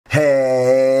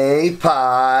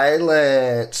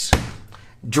pilots.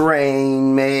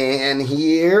 Drain Man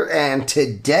here, and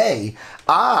today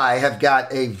I have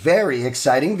got a very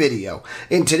exciting video.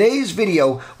 In today's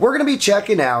video, we're going to be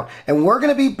checking out and we're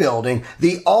going to be building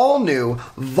the all-new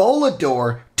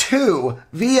Volador 2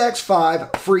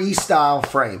 VX5 Freestyle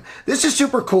frame. This is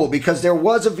super cool because there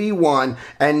was a V1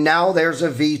 and now there's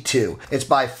a V2. It's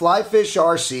by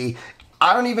FlyFishRC.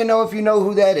 I don't even know if you know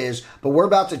who that is, but we're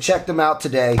about to check them out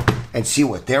today and see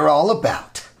what they're all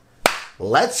about.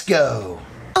 Let's go.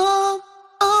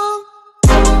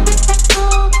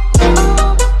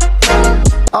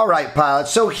 All right,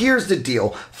 pilots, so here's the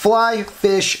deal.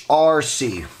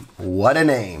 FlyFishRC. What a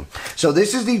name. So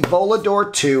this is the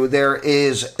Volador 2. There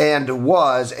is and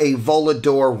was a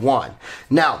Volador 1.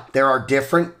 Now, there are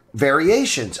different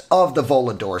variations of the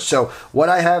Volador. So what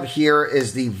I have here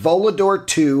is the Volador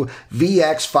 2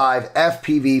 VX5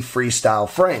 FPV Freestyle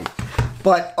frame.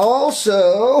 But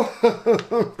also,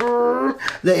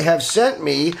 they have sent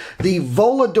me the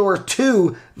Volador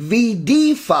 2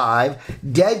 VD5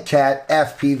 Dead Cat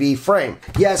FPV frame.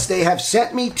 Yes, they have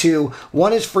sent me two.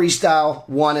 One is freestyle,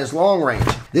 one is long range.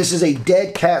 This is a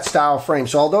Dead Cat style frame.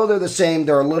 So although they're the same,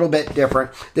 they're a little bit different.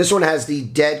 This one has the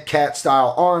Dead Cat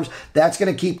style arms. That's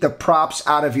going to keep the props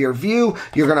out of your view.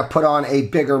 You're going to put on a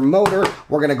bigger motor.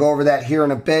 We're going to go over that here in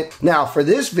a bit. Now, for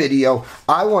this video,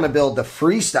 I want to build the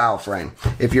freestyle frame.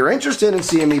 If you're interested in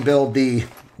seeing me build the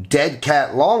Dead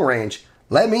Cat long range,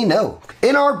 let me know.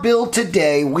 In our build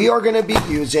today, we are going to be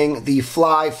using the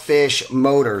FlyFish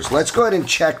motors. Let's go ahead and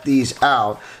check these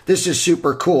out. This is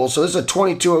super cool. So this is a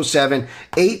 2207,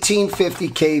 1850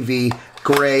 kV,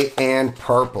 gray and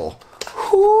purple.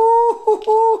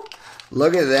 Woo-hoo-hoo.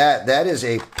 Look at that. That is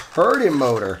a pretty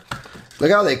motor.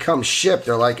 Look how they come shipped.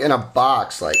 They're like in a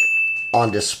box, like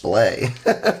on display.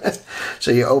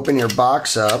 So you open your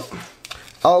box up.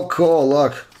 Oh, cool.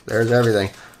 Look, there's everything.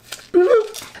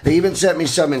 They even sent me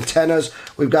some antennas.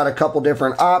 We've got a couple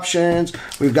different options.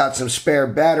 We've got some spare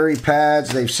battery pads.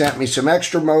 They've sent me some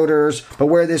extra motors. But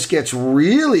where this gets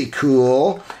really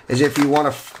cool is if you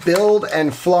want to build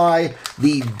and fly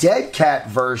the Dead Cat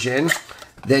version,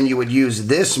 then you would use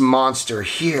this monster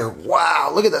here. Wow,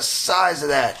 look at the size of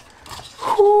that.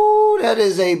 Whoo, that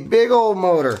is a big old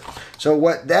motor. So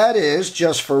what that is,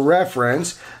 just for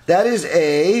reference, that is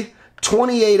a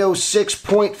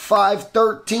 2806.5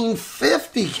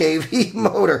 1350 kV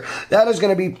motor. That is going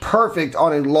to be perfect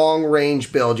on a long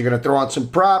range build. You're going to throw on some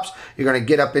props. You're going to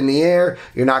get up in the air.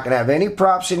 You're not going to have any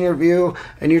props in your view.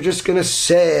 And you're just going to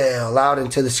sail out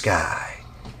into the sky.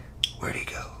 Where'd he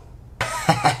go?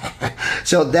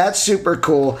 So that's super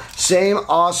cool. Same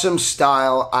awesome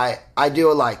style. I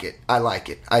do like it. I like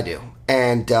it. I do.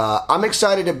 And I'm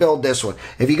excited to build this one.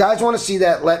 If you guys want to see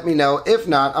that, let me know. If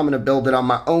not, I'm going to build it on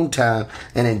my own time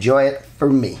and enjoy it for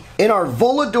me. In our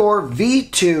Volador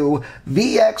V2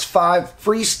 VX5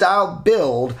 Freestyle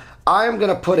build, I am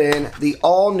going to put in the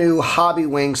all-new Hobby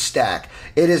Wing stack.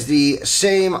 It is the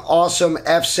same awesome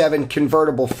F7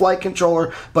 convertible flight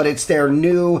controller, but it's their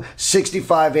new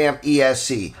 65 amp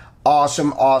ESC.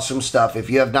 Awesome, awesome stuff.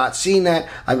 If you have not seen that,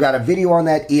 I've got a video on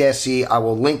that ESC. I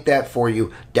will link that for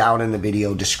you down in the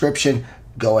video description.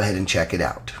 Go ahead and check it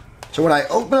out. So when I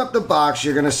open up the box,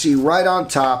 you're going to see right on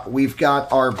top, we've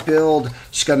got our build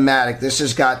schematic. This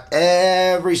has got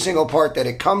every single part that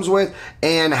it comes with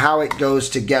and how it goes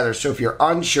together. So if you're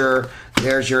unsure,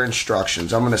 there's your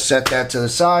instructions. I'm going to set that to the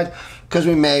side because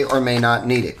we may or may not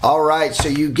need it. All right, so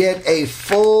you get a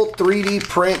full 3D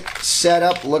print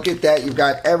setup. Look at that. You've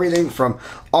got everything from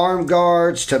arm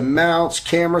guards to mounts,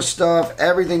 camera stuff,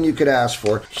 everything you could ask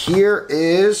for. Here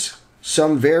is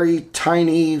some very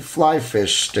tiny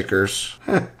FlyFish stickers.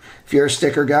 If you're a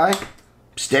sticker guy,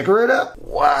 sticker it up.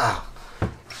 Wow.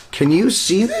 Can you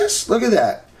see this? Look at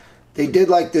that. They did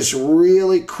like this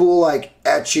really cool like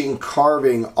etching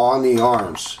carving on the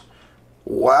arms.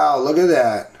 Wow, look at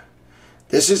that.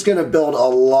 This is going to build a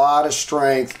lot of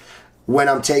strength when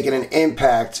I'm taking an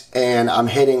impact and I'm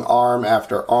hitting arm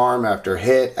after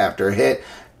hit after hit.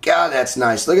 God, that's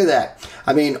nice. Look at that.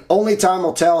 I mean, only time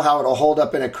will tell how it'll hold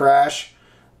up in a crash.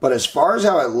 But as far as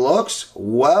how it looks,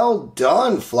 well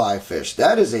done, FlyFish.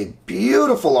 That is a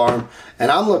beautiful arm,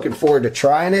 and I'm looking forward to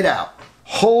trying it out.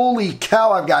 Holy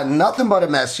cow, I've got nothing but a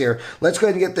mess here. Let's go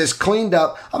ahead and get this cleaned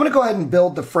up. I'm going to go ahead and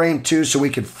build the frame too so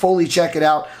we can fully check it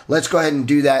out. Let's go ahead and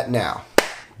do that now.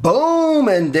 Boom,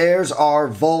 and there's our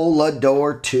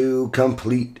Volador 2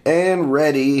 complete and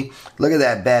ready. Look at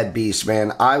that bad beast,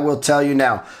 man. I will tell you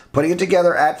now, putting it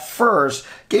together at first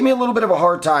gave me a little bit of a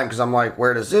hard time because I'm like,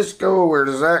 where does this go? Where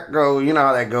does that go? You know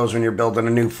how that goes when you're building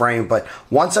a new frame. But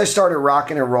once I started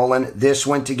rocking and rolling, this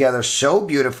went together so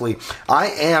beautifully. I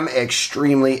am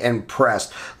extremely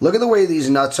impressed. Look at the way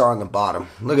these nuts are on the bottom.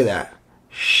 Look at that.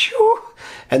 Shoo.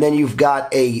 And then you've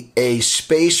got a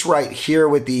space right here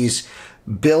with these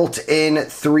built-in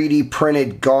 3D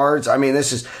printed guards. I mean,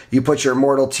 this is, you put your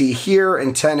Immortal T here,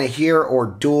 antenna here, or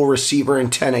dual receiver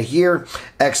antenna here.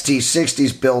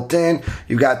 XT60's built in.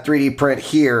 You've got 3D print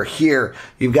here, here.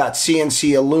 You've got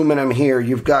CNC aluminum here.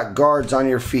 You've got guards on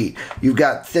your feet. You've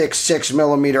got thick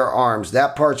 6mm arms.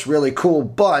 That part's really cool,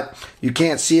 but you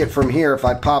can't see it from here. If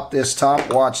I pop this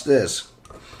top, watch this.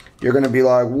 You're going to be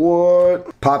like,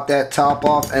 what? Pop that top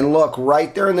off, and look,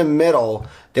 right there in the middle,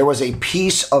 there was a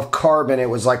piece of carbon. It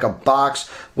was like a box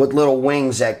with little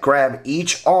wings that grab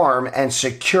each arm and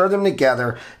secure them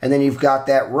together. And then you've got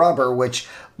that rubber, which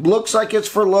looks like it's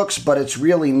for looks, but it's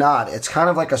really not. It's kind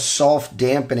of like a soft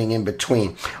dampening in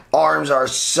between. Arms are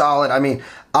solid. I mean,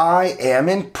 I am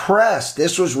impressed.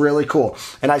 This was really cool.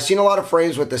 And I've seen a lot of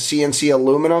frames with the CNC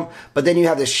aluminum, but then you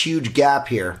have this huge gap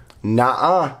here.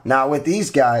 Nuh-uh, not with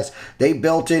these guys. They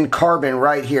built in carbon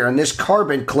right here, and this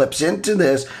carbon clips into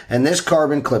this, and this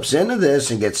carbon clips into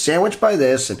this, and gets sandwiched by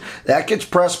this, and that gets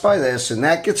pressed by this, and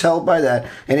that gets held by that,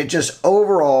 and it just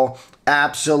overall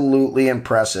absolutely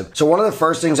impressive. So one of the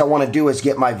first things I want to do is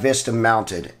get my Vista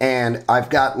mounted, and I've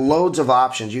got loads of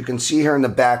options. You can see here in the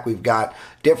back we've got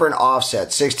different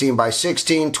offsets, 16 by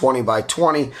 16, 20 by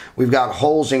 20. We've got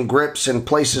holes and grips and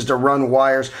places to run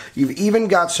wires. You've even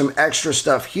got some extra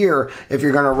stuff here if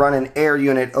you're going to run an Air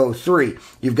Unit 03.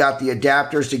 You've got the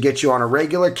adapters to get you on a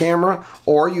regular camera,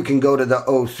 or you can go to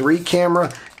the 03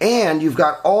 camera, and you've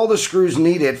got all the screws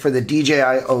needed for the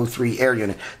DJI 03 Air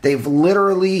Unit. They've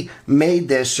literally made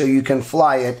this so you can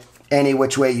fly it any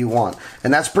which way you want.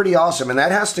 And that's pretty awesome. And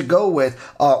that has to go with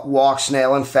Walk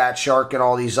Snail and Fat Shark and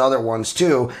all these other ones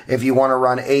too, if you want to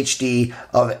run HD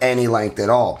of any length at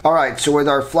all. All right, so with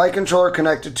our flight controller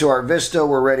connected to our Vista,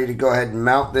 we're ready to go ahead and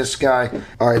mount this guy.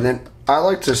 All right, then I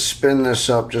like to spin this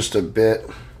up just a bit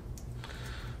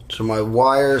so my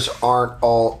wires aren't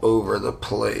all over the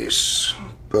place.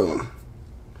 Boom.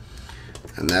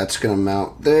 And that's going to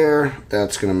mount there,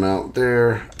 that's going to mount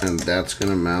there, and that's going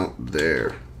to mount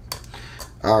there.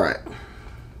 All right,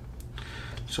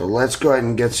 so let's go ahead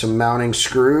and get some mounting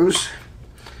screws.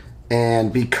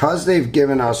 And because they've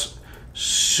given us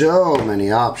so many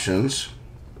options,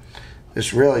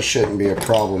 this really shouldn't be a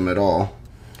problem at all.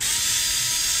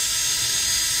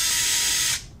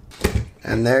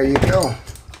 And there you go.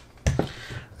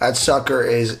 That sucker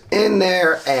is in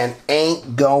there and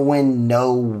ain't going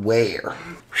nowhere.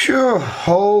 Phew,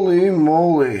 holy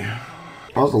moly.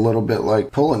 That was a little bit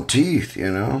like pulling teeth, you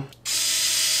know.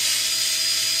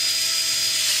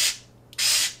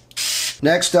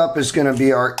 Next up is going to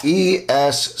be our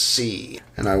ESC.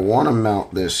 And I want to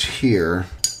mount this here,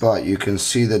 but you can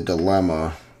see the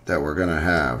dilemma that we're going to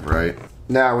have, right?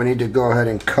 Now we need to go ahead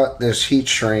and cut this heat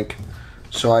shrink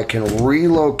so I can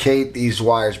relocate these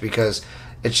wires, because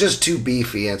it's just too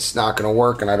beefy. It's not going to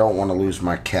work, and I don't want to lose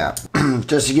my cap.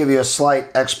 Just to give you a slight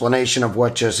explanation of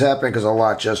what just happened, because a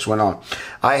lot just went on.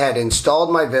 I had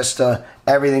installed my Vista.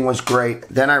 Everything was great.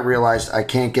 Then I realized I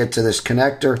can't get to this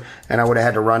connector, and I would have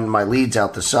had to run my leads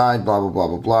out the side, blah, blah, blah,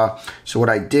 blah, blah. So what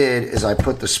I did is I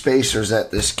put the spacers that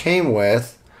this came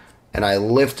with, and I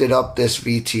lifted up this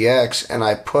VTX, and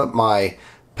I put my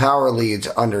power leads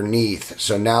underneath.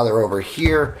 So now they're over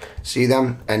here. See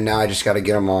them? And now I just got to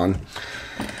get them on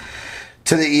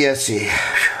to the ESC.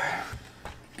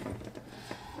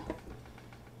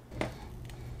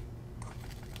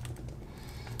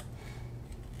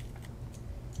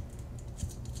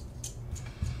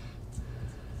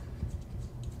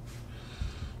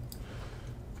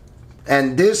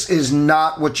 And this is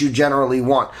not what you generally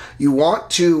want. You want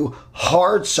to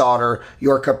hard solder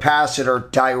your capacitor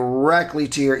directly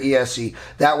to your ESC.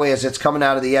 That way, as it's coming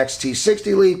out of the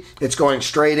XT60 lead, it's going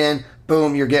straight in.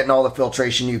 Boom, you're getting all the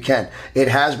filtration you can. It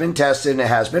has been tested and it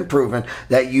has been proven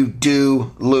that you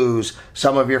do lose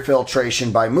some of your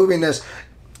filtration by moving this.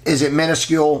 Is it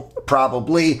minuscule?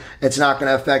 Probably. It's not going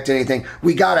to affect anything.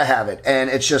 We got to have it, and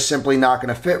it's just simply not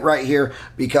going to fit right here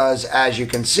because, as you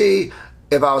can see,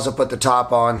 if I was to put the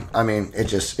top on, I mean, it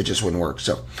just wouldn't work.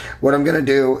 So what I'm going to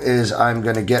do is I'm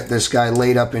going to get this guy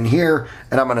laid up in here,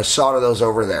 and I'm going to solder those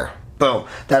over there. Boom.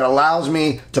 That allows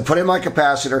me to put in my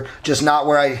capacitor, just not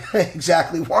where I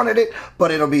exactly wanted it, but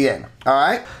it'll be in. All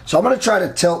right. So I'm going to try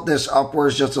to tilt this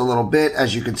upwards just a little bit,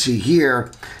 as you can see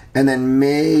here. And then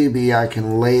maybe I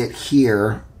can lay it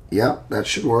here. Yep, that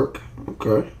should work.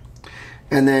 Okay.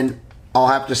 And then I'll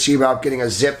have to see about getting a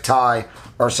zip tie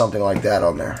or something like that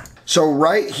on there. So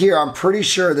right here, I'm pretty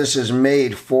sure this is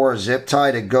made for a zip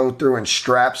tie to go through and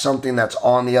strap something that's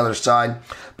on the other side.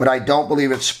 But I don't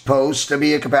believe it's supposed to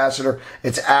be a capacitor.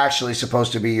 It's actually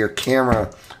supposed to be your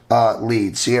camera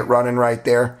lead. See it running right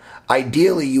there?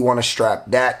 Ideally, you want to strap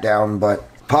that down, but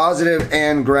positive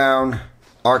and ground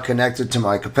are connected to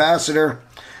my capacitor.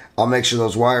 I'll make sure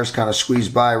those wires kind of squeeze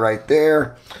by right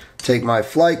there. Take my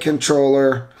flight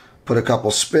controller, put a couple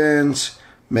spins,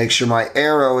 make sure my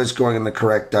arrow is going in the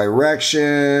correct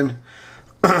direction.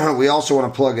 We also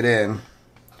want to plug it in.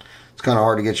 It's kind of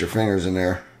hard to get your fingers in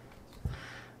there.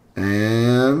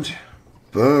 And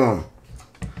boom.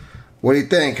 What do you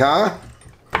think, huh?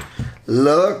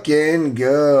 Looking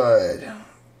good.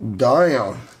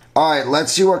 Damn. All right,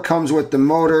 let's see what comes with the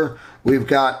motor. We've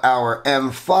got our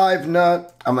M5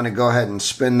 nut. I'm going to go ahead and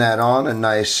spin that on. A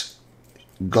nice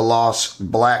gloss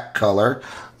black color.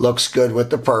 Looks good with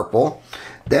the purple.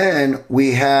 Then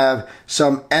we have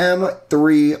some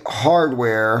M3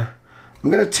 hardware.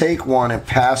 I'm going to take one and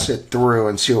pass it through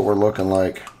and see what we're looking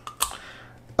like.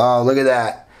 Oh, look at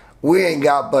that. We ain't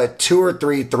got but 2 or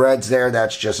 3 threads there.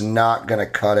 That's just not going to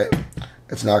cut it.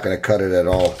 It's not going to cut it at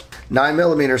all.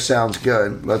 9mm sounds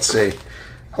good. Let's see.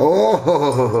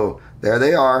 Oh, there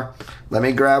they are. Let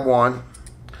me grab one.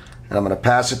 And I'm going to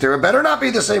pass it through. It better not be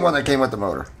the same one that came with the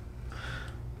motor.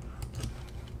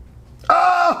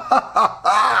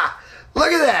 Oh,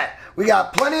 look at that. We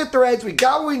got plenty of threads. We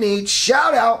got what we need.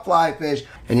 Shout out FlyFish.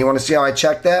 And you want to see how I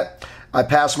check that? I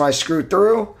pass my screw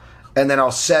through, and then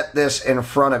I'll set this in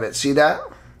front of it. See that?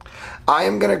 I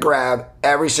am going to grab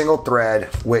every single thread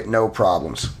with no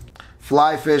problems.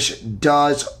 FlyFish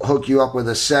does hook you up with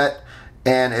a set,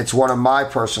 and it's one of my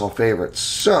personal favorites.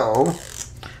 So,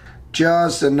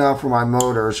 just enough for my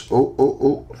motors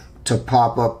to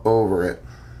pop up over it.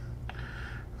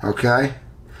 Okay?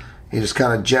 You just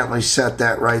kind of gently set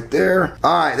that right there.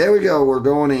 All right, there we go. We're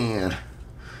going in.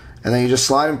 And then you just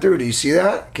slide them through. Do you see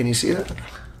that? Can you see that?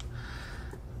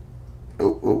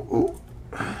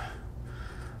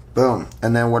 Boom.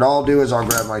 And then what I'll do is I'll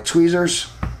grab my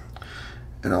tweezers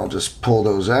and I'll just pull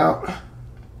those out.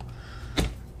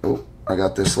 Oh, I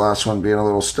got this last one being a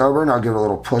little stubborn. I'll give it a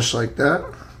little push like that.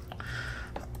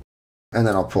 And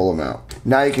then I'll pull them out.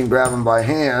 Now you can grab them by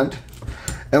hand.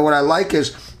 And what I like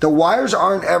is the wires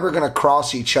aren't ever going to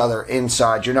cross each other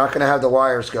inside. You're not going to have the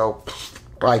wires go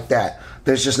like that.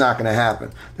 There's just not going to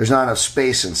happen. There's not enough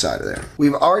space inside of there.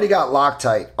 We've already got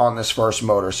Loctite on this first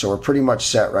motor, so we're pretty much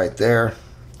set right there.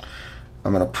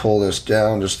 I'm going to pull this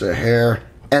down just a hair.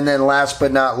 And then last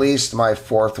but not least, my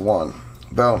fourth one.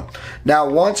 Boom. Now,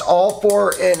 once all 4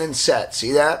 are in and set,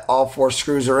 see that? All 4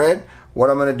 screws are in. What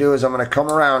I'm going to do is I'm going to come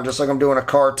around just like I'm doing a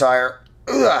car tire.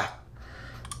 Ugh.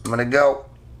 I'm going to go.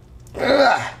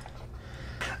 Ugh.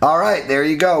 All right, there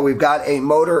you go. We've got a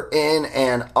motor in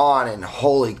and on, and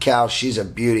holy cow, she's a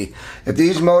beauty. If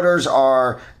these motors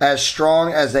are as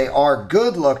strong as they are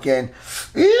good looking,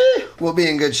 we'll be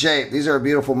in good shape. These are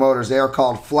beautiful motors. They are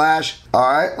called Flash. All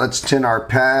right, let's tin our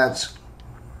pads.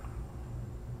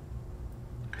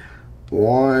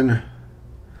 1,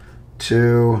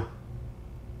 2,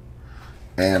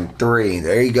 and 3.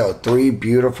 There you go. 3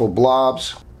 beautiful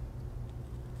blobs.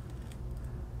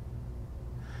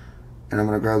 And I'm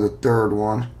going to grab the third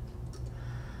one.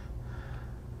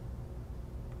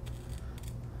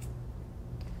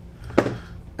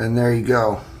 And there you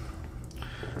go.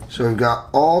 So we've got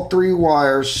all 3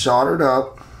 wires soldered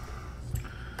up.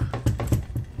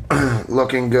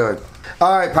 Looking good.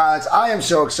 All right, pilots, I am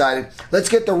so excited. Let's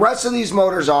get the rest of these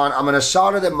motors on. I'm going to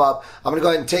solder them up. I'm going to go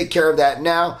ahead and take care of that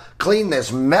now. Clean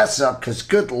this mess up, because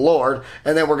good Lord.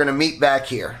 And then we're going to meet back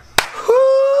here.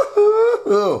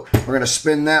 We're going to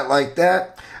spin that like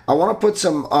that. I want to put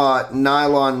some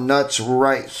nylon nuts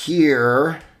right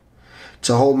here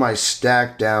to hold my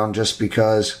stack down, just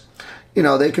because, you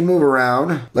know, they can move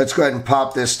around. Let's go ahead and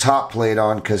pop this top plate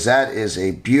on, because that is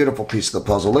a beautiful piece of the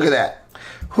puzzle. Look at that.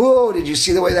 Whoa, did you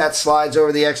see the way that slides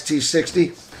over the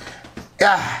XT60?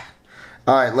 Yeah.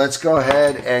 All right, let's go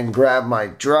ahead and grab my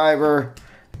driver.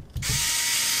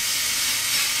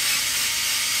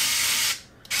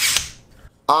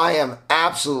 I am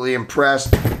absolutely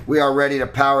impressed. We are ready to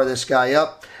power this guy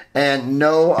up. And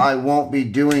no, I won't be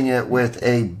doing it with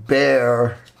a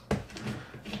bare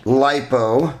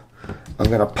lipo. I'm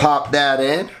going to pop that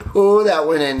in. Ooh, that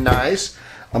went in nice.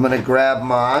 I'm going to grab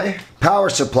my power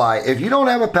supply. If you don't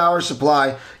have a power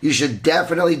supply, you should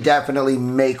definitely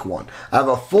make one. I have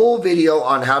a full video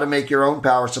on how to make your own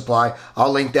power supply.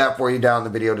 I'll link that for you down in the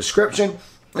video description.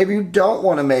 If you don't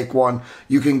want to make one,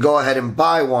 you can go ahead and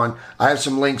buy one. I have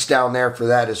some links down there for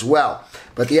that as well.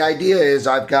 But the idea is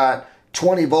I've got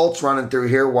 20 volts running through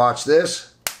here. Watch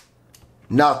this.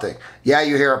 Nothing. Yeah,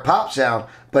 you hear a pop sound,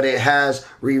 but it has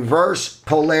reverse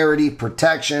polarity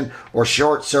protection or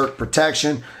short circuit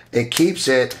protection. It keeps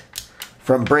it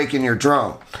from breaking your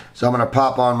drone. So I'm going to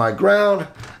pop on my ground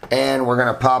and we're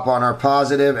going to pop on our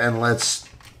positive and let's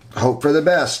hope for the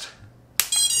best.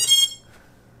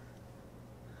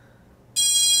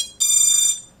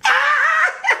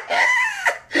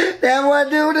 That what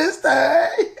do this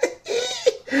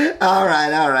thing. All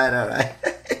right.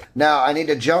 Now I need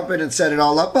to jump in and set it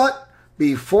all up, but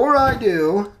before I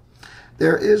do,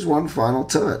 there is one final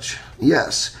touch.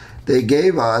 Yes, they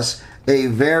gave us a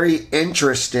very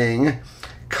interesting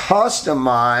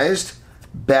customized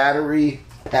battery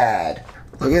pad.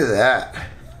 Look at that.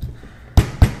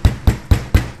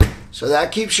 So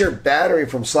that keeps your battery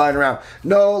from sliding around.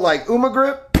 No, like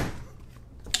Grip.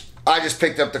 I just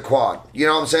picked up the quad. You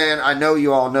know what I'm saying? I know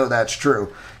you all know that's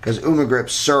true because Grip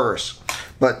serves.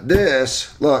 But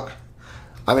this, look,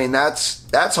 I mean that's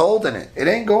holding it. It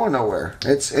ain't going nowhere.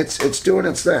 It's doing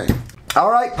its thing. All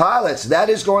right, pilots, that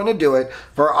is going to do it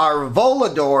for our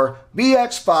Volador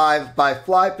BX5 by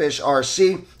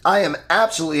FlyFishRC. I am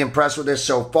absolutely impressed with this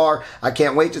so far. I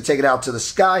can't wait to take it out to the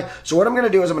sky. So what I'm going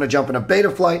to do is I'm going to jump in a beta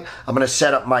flight. I'm going to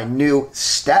set up my new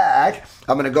stack.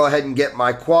 I'm going to go ahead and get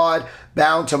my quad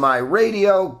bound to my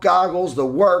radio, goggles, the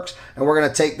works, and we're going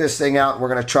to take this thing out and we're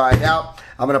going to try it out.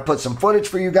 I'm going to put some footage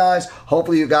for you guys.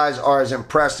 Hopefully you guys are as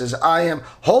impressed as I am.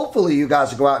 Hopefully you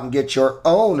guys will go out and get your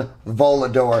own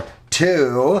Volador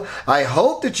 2. I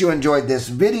hope that you enjoyed this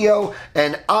video,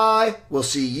 and I will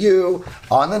see you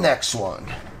on the next one.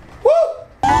 Woo!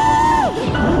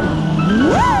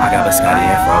 I got biscotti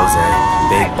and frozen.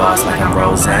 Big boss like I'm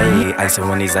Rose. Icing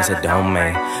when these, that's a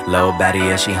domain. Low baddie,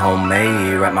 yeah, she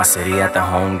homemade. Rep my city at the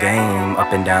home game.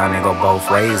 Up and down and go both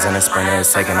ways. And the sprinter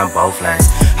is taking up both lanes.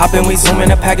 Hoppin', we zooming,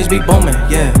 the package be booming.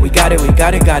 Yeah, we got it.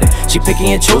 She picking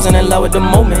and choosing in love with the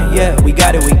moment. Yeah, we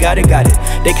got it.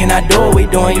 They cannot do what we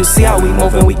doing. You see how we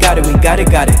moving. We got it.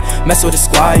 Mess with the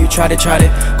squad, you try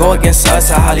to. Go against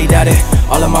us, I highly doubt it.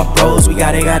 All of my bros, we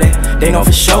got it. They know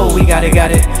for sure, we got it.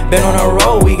 Been on a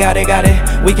road, we got it.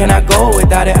 We cannot go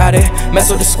without it. Mess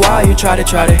with the squad, you try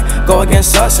to. Go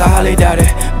against us, I highly doubt it.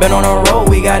 Been on a road,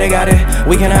 we got it.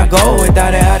 We cannot go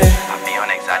without it. I be on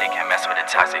exotic, can't mess with the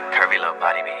toxic. Curvy little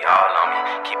body be all on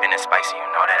me. Keeping it spicy, you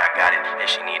know that I got it. If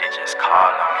she need it, just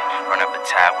call on me. Run up a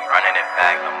tab, we running it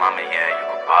back. Lil' mama, yeah, you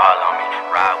can ball on me.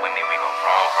 Ride with me, we go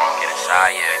vroom, get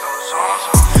inside, yeah, go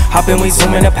zoom. Hoppin', we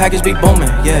zooming, the package be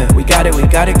booming. Yeah, we got it.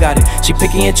 She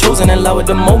picking and choosing in love with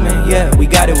the moment. Yeah, we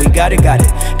got it.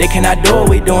 They cannot do what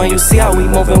we doing. You see how we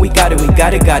moving. We got it.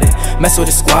 Mess with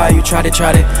the squad, you try to.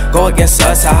 Go against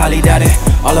us, I highly doubt it.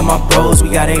 All of my bros, we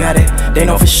got it. They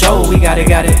know for sure, we got it.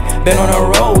 Been on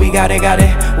a road, we got it.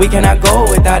 We cannot go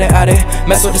without it.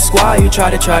 Mess with the squad, you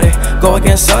try to. Go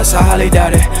against us, I highly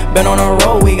doubt it. Been on a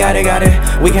road, we got it.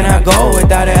 We cannot go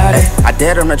without it. I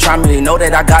dare them to try me, they know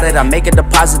that I got it. I make a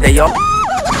deposit, they all